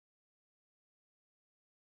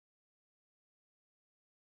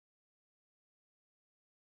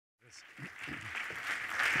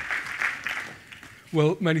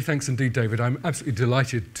Well, many thanks indeed, David. I'm absolutely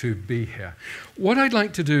delighted to be here. What I'd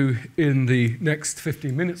like to do in the next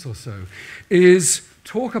 15 minutes or so is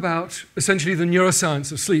talk about essentially the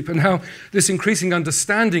neuroscience of sleep and how this increasing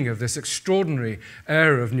understanding of this extraordinary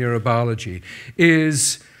area of neurobiology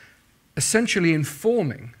is essentially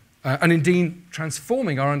informing and indeed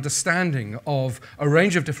transforming our understanding of a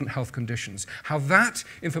range of different health conditions, how that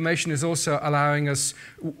information is also allowing us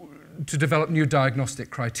to develop new diagnostic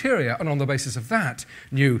criteria, and on the basis of that,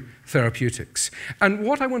 new therapeutics. And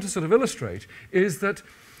what I want to sort of illustrate is that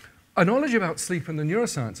a knowledge about sleep and the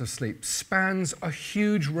neuroscience of sleep spans a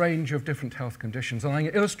huge range of different health conditions, and I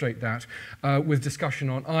illustrate that with discussion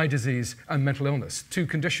on eye disease and mental illness, two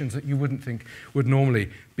conditions that you wouldn't think would normally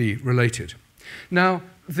be related. Now,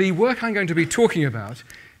 the work I'm going to be talking about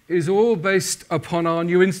is all based upon our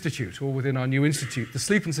new institute, or within our new institute, the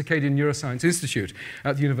Sleep and Circadian Neuroscience Institute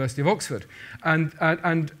at the University of Oxford. And the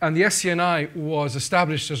SCNI was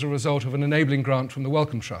established as a result of an enabling grant from the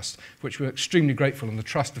Wellcome Trust, which we're extremely grateful, and the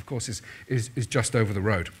trust, of course, is just over the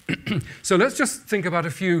road. So let's just think about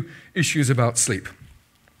a few issues about sleep.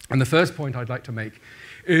 And the first point I'd like to make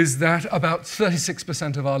is that about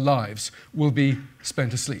 36% of our lives will be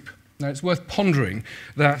spent asleep. Now, it's worth pondering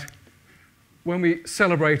that when we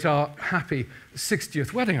celebrate our happy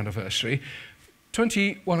 60th wedding anniversary,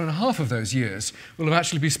 21 and a half of those years will have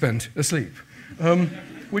actually been spent asleep,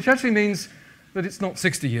 which actually means that it's not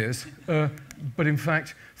 60 years, but in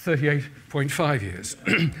fact 38.5 years.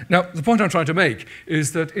 Now, the point I'm trying to make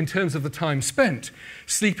is that in terms of the time spent,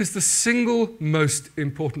 sleep is the single most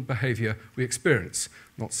important behavior we experience,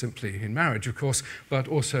 not simply in marriage, of course, but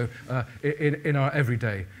also in our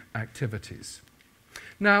everyday activities.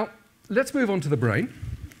 Now, let's move on to the brain.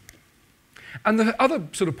 And the other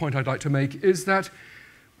sort of point I'd like to make is that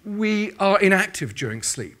we are inactive during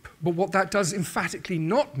sleep. But what that does emphatically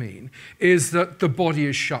not mean is that the body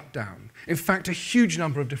is shut down. In fact, a huge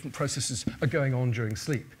number of different processes are going on during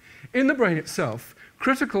sleep. In the brain itself,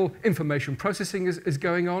 critical information processing is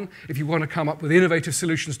going on. If you want to come up with innovative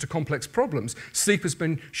solutions to complex problems, sleep has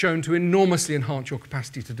been shown to enormously enhance your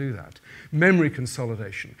capacity to do that. Memory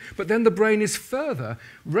consolidation. But then the brain is further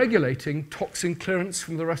regulating toxin clearance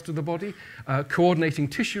from the rest of the body, coordinating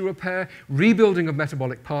tissue repair, rebuilding of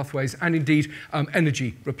metabolic pathways, and indeed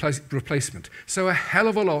energy replacement. So a hell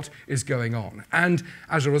of a lot is going on. And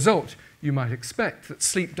as a result, you might expect that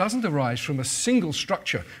sleep doesn't arise from a single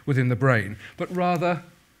structure within the brain, but rather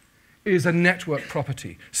is a network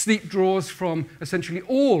property. Sleep draws from essentially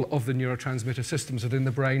all of the neurotransmitter systems within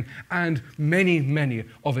the brain and many, many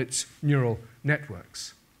of its neural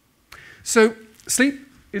networks. So sleep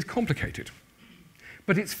is complicated,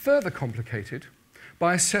 but it's further complicated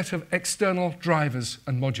by a set of external drivers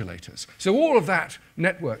and modulators. So all of that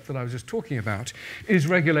network that I was just talking about is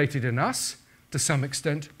regulated in us, to some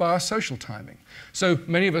extent, by our social timing. So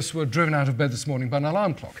many of us were driven out of bed this morning by an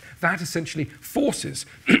alarm clock. That essentially forces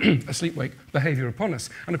a sleep-wake behavior upon us.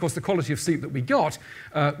 And of course, the quality of sleep that we got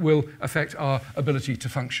will affect our ability to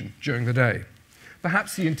function during the day.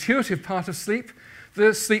 Perhaps the intuitive part of sleep,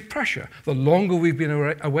 the sleep pressure. The longer we've been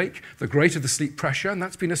awake, the greater the sleep pressure, and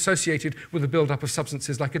that's been associated with the buildup of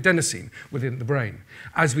substances like adenosine within the brain.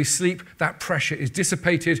 As we sleep, that pressure is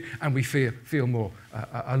dissipated and we feel more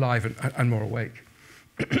alive and more awake.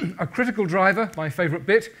 A critical driver, my favorite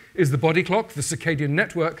bit, is the body clock, the circadian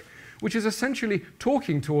network, which is essentially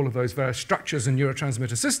talking to all of those various structures and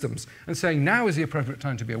neurotransmitter systems and saying now is the appropriate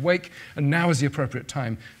time to be awake and now is the appropriate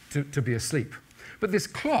time to be asleep. But this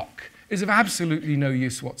clock is of absolutely no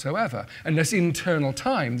use whatsoever unless internal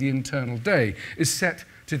time, the internal day, is set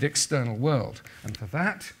to the external world. And for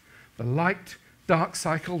that, the light-dark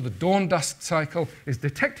cycle, the dawn-dusk cycle, is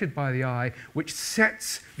detected by the eye, which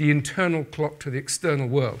sets the internal clock to the external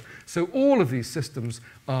world. So all of these systems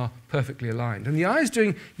are perfectly aligned. And the eye is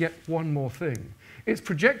doing yet one more thing. It's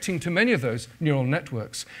projecting to many of those neural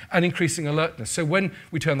networks and increasing alertness. So when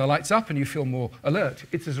we turn the lights up and you feel more alert,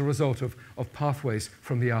 it's as a result of pathways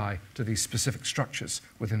from the eye to these specific structures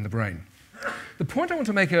within the brain. The point I want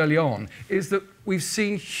to make early on is that we've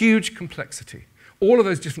seen huge complexity, all of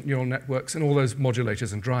those different neural networks and all those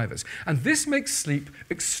modulators and drivers. And this makes sleep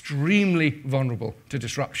extremely vulnerable to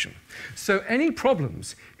disruption. So any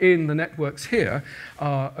problems in the networks here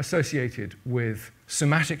are associated with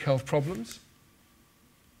somatic health problems,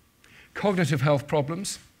 cognitive health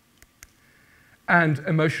problems, and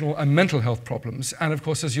emotional and mental health problems. And of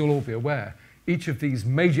course, as you'll all be aware, each of these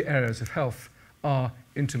major areas of health are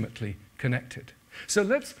intimately connected. So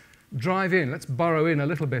let's burrow in a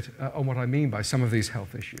little bit on what I mean by some of these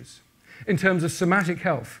health issues. In terms of somatic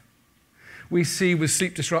health, we see with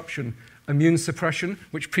sleep disruption immune suppression,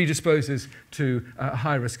 which predisposes to a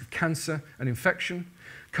high risk of cancer and infection,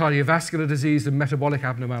 cardiovascular disease and metabolic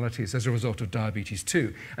abnormalities as a result of diabetes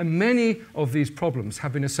too. And many of these problems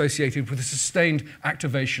have been associated with a sustained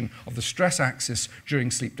activation of the stress axis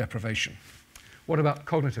during sleep deprivation. What about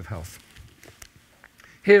cognitive health?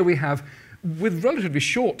 Here we have, with relatively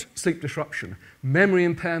short sleep disruption, memory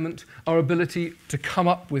impairment, our ability to come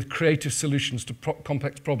up with creative solutions to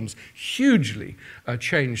complex problems, hugely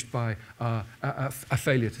changed by a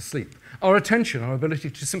failure to sleep. Our attention, our ability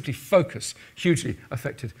to simply focus, hugely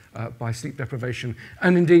affected by sleep deprivation,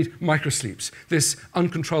 and indeed microsleeps, this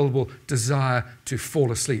uncontrollable desire to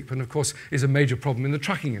fall asleep, and of course is a major problem in the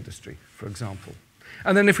trucking industry, for example.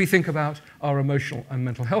 And then if we think about our emotional and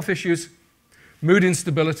mental health issues, mood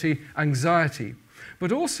instability, anxiety.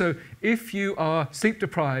 But also, if you are sleep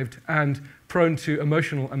deprived and prone to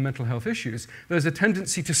emotional and mental health issues, there's a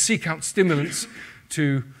tendency to seek out stimulants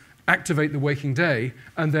to activate the waking day,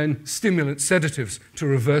 and then stimulant sedatives to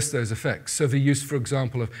reverse those effects. So the use, for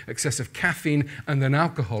example, of excessive caffeine and then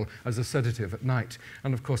alcohol as a sedative at night.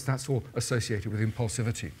 And of course, that's all associated with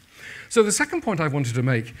impulsivity. So the second point I wanted to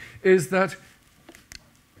make is that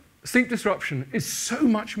sleep disruption is so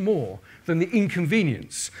much more than the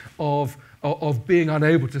inconvenience of being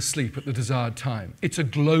unable to sleep at the desired time. It's a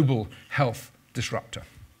global health disruptor.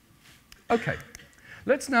 Okay,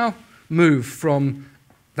 let's now move from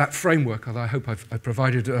that framework that I hope I've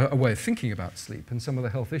provided a way of thinking about sleep and some of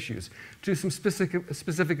the health issues to some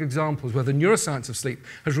specific examples where the neuroscience of sleep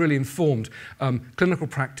has really informed clinical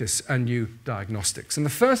practice and new diagnostics. And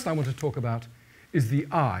the first I want to talk about is the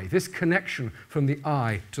eye, this connection from the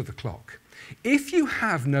eye to the clock. If you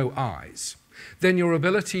have no eyes, then your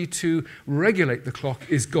ability to regulate the clock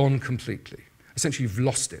is gone completely. Essentially, you've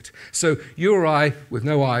lost it. So you or I, with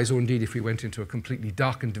no eyes, or indeed if we went into a completely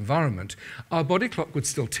darkened environment, our body clock would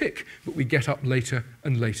still tick, but we get up later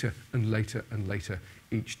and later and later and later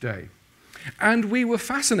each day. And we were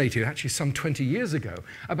fascinated, actually some 20 years ago,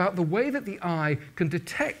 about the way that the eye can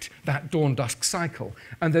detect that dawn-dusk cycle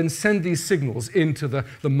and then send these signals into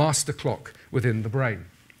the master clock within the brain.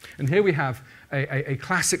 And here we have a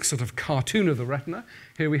classic sort of cartoon of the retina.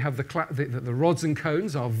 Here we have the rods and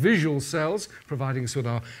cones, our visual cells, providing sort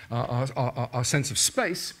of our sense of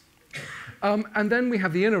space. And then we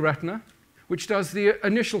have the inner retina, which does the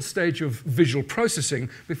initial stage of visual processing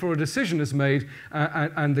before a decision is made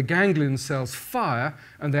and the ganglion cells fire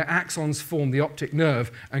and their axons form the optic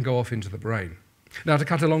nerve and go off into the brain. Now, to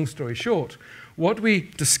cut a long story short, what we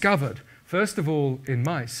discovered, first of all in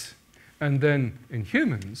mice and then in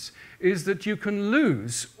humans, is that you can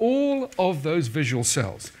lose all of those visual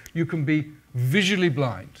cells. You can be visually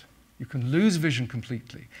blind. You can lose vision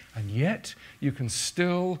completely, and yet you can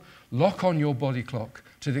still lock on your body clock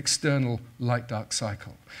to the external light-dark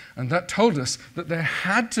cycle. And that told us that there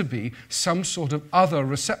had to be some sort of other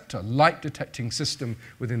receptor, light-detecting system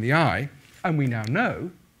within the eye, and we now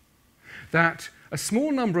know that a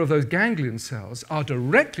small number of those ganglion cells are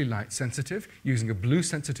directly light-sensitive, using a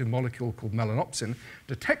blue-sensitive molecule called melanopsin,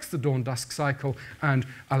 detects the dawn-dusk cycle, and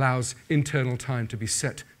allows internal time to be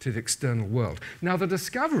set to the external world. Now, the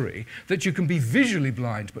discovery that you can be visually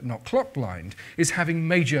blind but not clock blind is having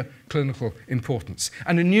major clinical importance,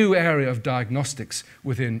 and a new area of diagnostics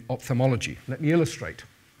within ophthalmology. Let me illustrate.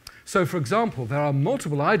 So, for example, there are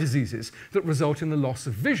multiple eye diseases that result in the loss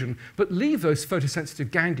of vision, but leave those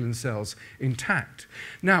photosensitive ganglion cells intact.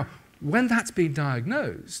 Now, when that's been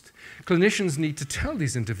diagnosed, clinicians need to tell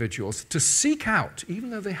these individuals to seek out,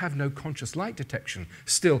 even though they have no conscious light detection,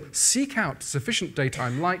 still seek out sufficient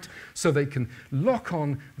daytime light so they can lock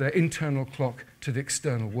on their internal clock to the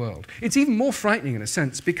external world. It's even more frightening in a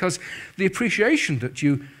sense because the appreciation that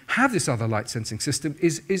you have this other light sensing system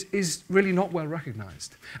is really not well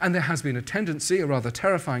recognized. And there has been a tendency, a rather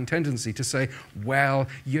terrifying tendency, to say, well,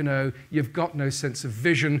 you know, you've got no sense of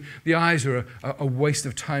vision, the eyes are a waste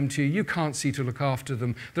of time to you, you can't see to look after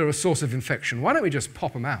them, they're a source of infection. Why don't we just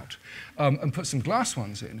pop them out and put some glass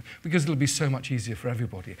ones in, because it'll be so much easier for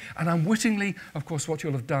everybody. And unwittingly, of course, what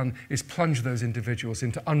you'll have done is plunge those individuals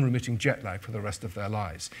into unremitting jet lag for the rest of their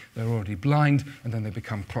lives. They're already blind, and then they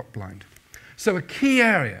become clock blind. So a key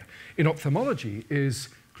area in ophthalmology is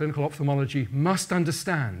clinical ophthalmology must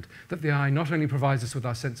understand that the eye not only provides us with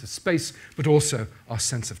our sense of space, but also our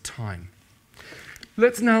sense of time.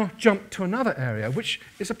 Let's now jump to another area, which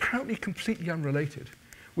is apparently completely unrelated,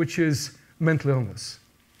 which is mental illness.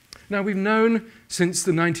 Now, we've known since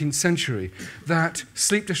the 19th century that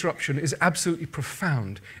sleep disruption is absolutely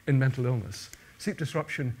profound in mental illness. Sleep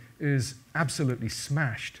disruption is absolutely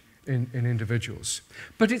smashed in individuals.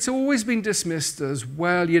 But it's always been dismissed as,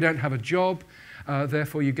 well, you don't have a job,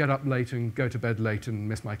 therefore you get up late and go to bed late and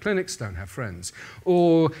miss my clinics, don't have friends.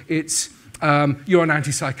 Or it's, you're on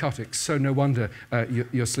antipsychotics, so no wonder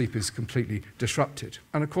your sleep is completely disrupted.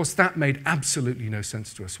 And of course, that made absolutely no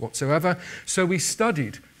sense to us whatsoever. So we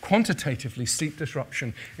studied quantitatively sleep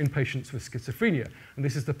disruption in patients with schizophrenia. And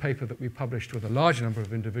this is the paper that we published with a large number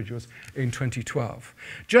of individuals in 2012.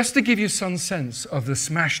 Just to give you some sense of the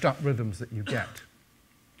smashed up rhythms that you get.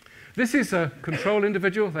 This is a control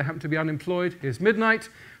individual. They happen to be unemployed. Here's midnight,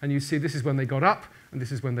 and you see this is when they got up, and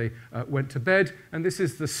this is when they went to bed, and this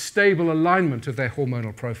is the stable alignment of their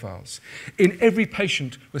hormonal profiles. In every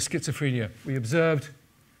patient with schizophrenia, we observed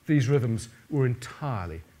these rhythms were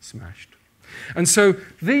entirely smashed. And so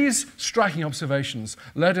these striking observations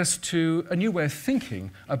led us to a new way of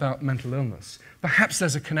thinking about mental illness. Perhaps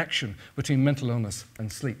there's a connection between mental illness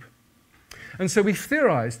and sleep. And so we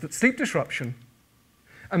theorized that sleep disruption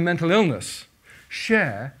and mental illness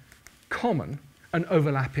share common and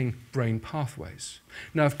overlapping brain pathways.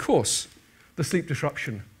 Now, of course, the sleep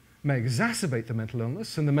disruption may exacerbate the mental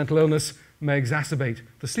illness, and the mental illness may exacerbate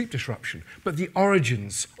the sleep disruption. But the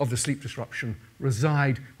origins of the sleep disruption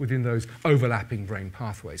reside within those overlapping brain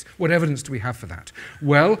pathways. What evidence do we have for that?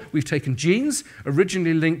 Well, we've taken genes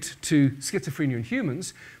originally linked to schizophrenia in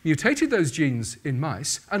humans, mutated those genes in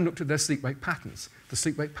mice, and looked at their sleep-wake patterns. The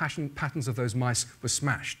sleep-wake patterns of those mice were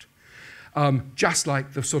smashed. Just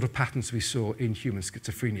like the sort of patterns we saw in human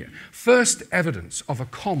schizophrenia. First evidence of a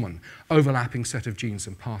common overlapping set of genes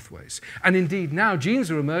and pathways. And indeed, now genes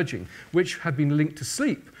are emerging which have been linked to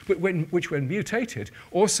sleep, but which, when mutated,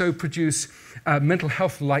 also produce mental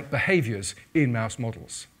health-like behaviors in mouse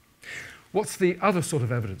models. What's the other sort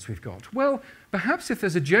of evidence we've got? Well, perhaps if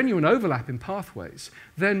there's a genuine overlap in pathways,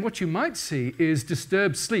 then what you might see is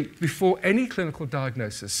disturbed sleep before any clinical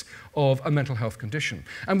diagnosis of a mental health condition.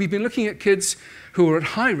 And we've been looking at kids who are at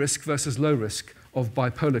high risk versus low risk of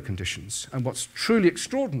bipolar conditions. And what's truly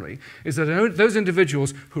extraordinary is that those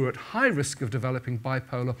individuals who are at high risk of developing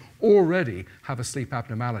bipolar already have a sleep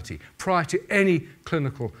abnormality prior to any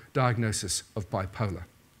clinical diagnosis of bipolar.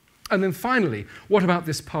 And then finally, what about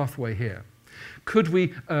this pathway here? Could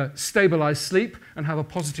we stabilize sleep and have a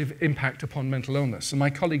positive impact upon mental illness? And my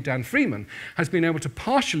colleague Dan Freeman has been able to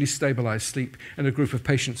partially stabilize sleep in a group of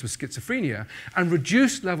patients with schizophrenia and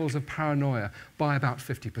reduce levels of paranoia by about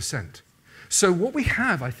 50%. So what we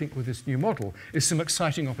have, I think, with this new model is some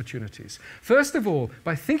exciting opportunities. First of all,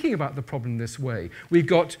 by thinking about the problem this way, we've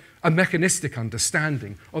got a mechanistic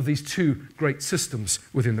understanding of these two great systems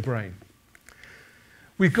within the brain.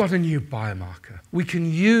 We've got a new biomarker. We can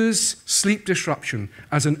use sleep disruption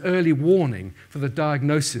as an early warning for the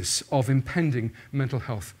diagnosis of impending mental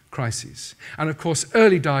health crises. And of course,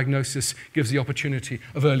 early diagnosis gives the opportunity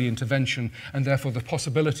of early intervention and therefore the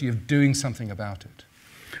possibility of doing something about it.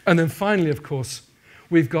 And then finally, of course,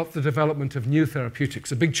 we've got the development of new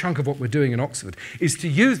therapeutics. A big chunk of what we're doing in Oxford is to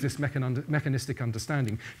use this mechanistic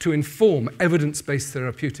understanding to inform evidence-based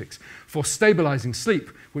therapeutics for stabilizing sleep,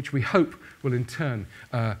 which we hope will in turn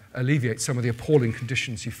alleviate some of the appalling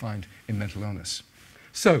conditions you find in mental illness.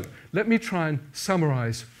 So let me try and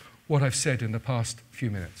summarize what I've said in the past few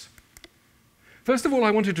minutes. First of all, I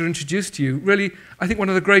wanted to introduce to you, really, I think one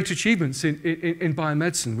of the great achievements in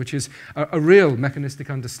biomedicine, which is a real mechanistic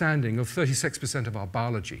understanding of 36% of our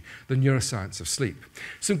biology, the neuroscience of sleep.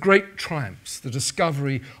 Some great triumphs, the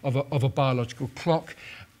discovery of a biological clock,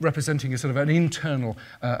 representing a sort of an internal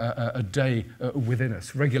a day within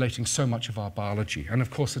us, regulating so much of our biology, and of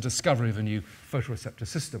course the discovery of a new photoreceptor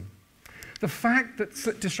system. The fact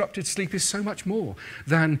that disrupted sleep is so much more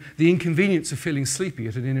than the inconvenience of feeling sleepy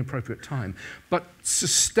at an inappropriate time, but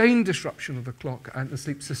sustained disruption of the clock and the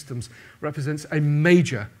sleep systems represents a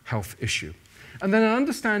major health issue. And then an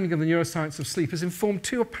understanding of the neuroscience of sleep has informed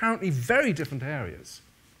two apparently very different areas.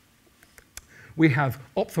 We have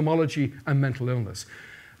ophthalmology and mental illness.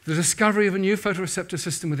 The discovery of a new photoreceptor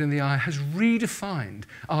system within the eye has redefined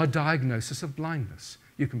our diagnosis of blindness.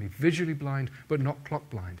 You can be visually blind, but not clock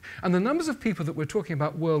blind. And the numbers of people that we're talking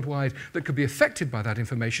about worldwide that could be affected by that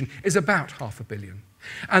information is about 500 million.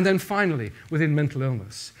 And then finally, within mental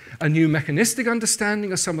illness, a new mechanistic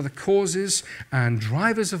understanding of some of the causes and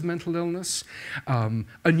drivers of mental illness,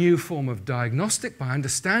 a new form of diagnostic by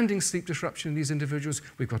understanding sleep disruption in these individuals.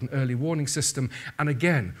 We've got an early warning system. And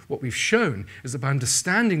again, what we've shown is that by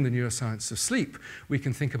understanding the neuroscience of sleep, we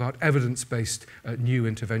can think about evidence-based new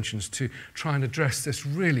interventions to try and address this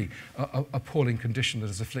really appalling condition that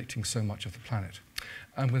is afflicting so much of the planet.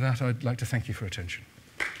 And with that, I'd like to thank you for attention.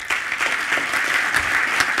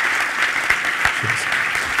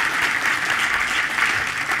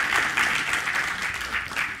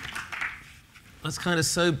 That's kind of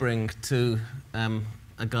sobering to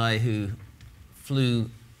a guy who flew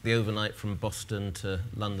the overnight from Boston to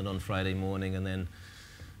London on Friday morning and then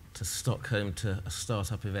to Stockholm to a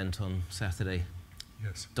startup event on Saturday.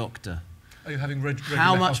 Yes. Doctor, are you having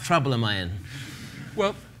how much trouble am I in?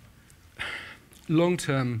 Well, long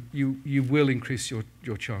term, you will increase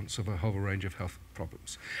your chance of a whole range of health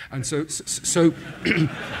problems. And so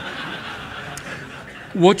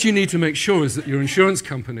what you need to make sure is that your insurance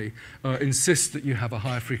company insists that you have a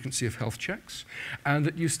higher frequency of health checks and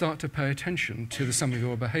that you start to pay attention to some of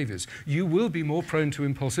your behaviors. You will be more prone to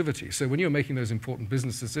impulsivity. So when you're making those important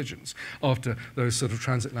business decisions after those sort of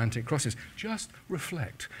transatlantic crosses, just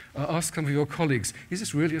reflect. Ask some of your colleagues, is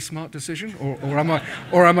this really a smart decision?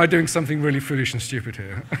 Or am I doing something really foolish and stupid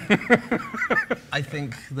here? I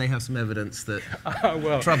think they have some evidence that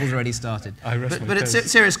well, trouble's already started. But it's a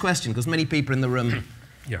serious question, because many people in the room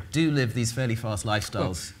yeah. do live these fairly fast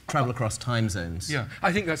lifestyles, travel across time zones. Yeah,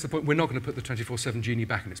 I think that's the point. We're not going to put the 24/7 genie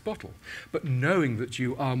back in its bottle. But knowing that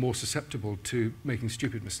you are more susceptible to making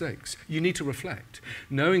stupid mistakes, you need to reflect.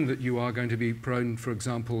 Knowing that you are going to be prone, for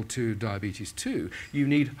example, to diabetes too, you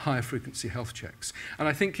need higher frequency health checks. And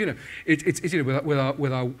I think, with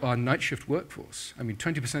our night shift workforce, I mean,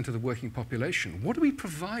 20% of the working population, what do we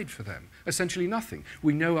provide for them? Essentially nothing.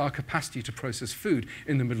 We know our capacity to process food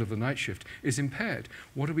in the middle of the night shift is impaired.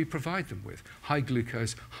 What do we provide them with? High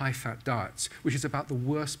glucose, high-fat diets, which is about the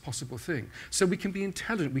worst possible thing. So we can be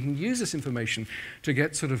intelligent. We can use this information to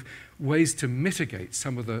get sort of ways to mitigate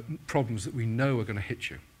some of the problems that we know are going to hit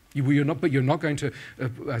you. But you're not going to,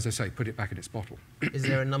 as I say, put it back in its bottle. Is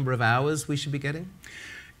there a number of hours we should be getting?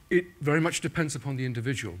 It very much depends upon the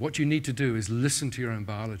individual. What you need to do is listen to your own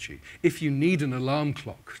biology. If you need an alarm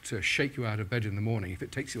clock to shake you out of bed in the morning, if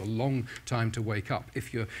it takes you a long time to wake up,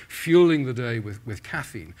 if you're fueling the day with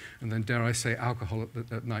caffeine, and then, dare I say, alcohol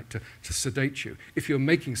at night to sedate you, if you're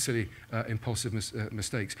making silly, impulsive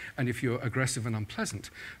mistakes, and if you're aggressive and unpleasant,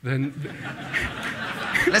 then...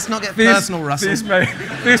 Let's not get personal, Russell. These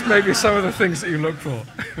may be some of the things that you look for.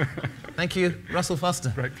 Thank you, Russell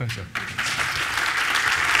Foster. Great pleasure.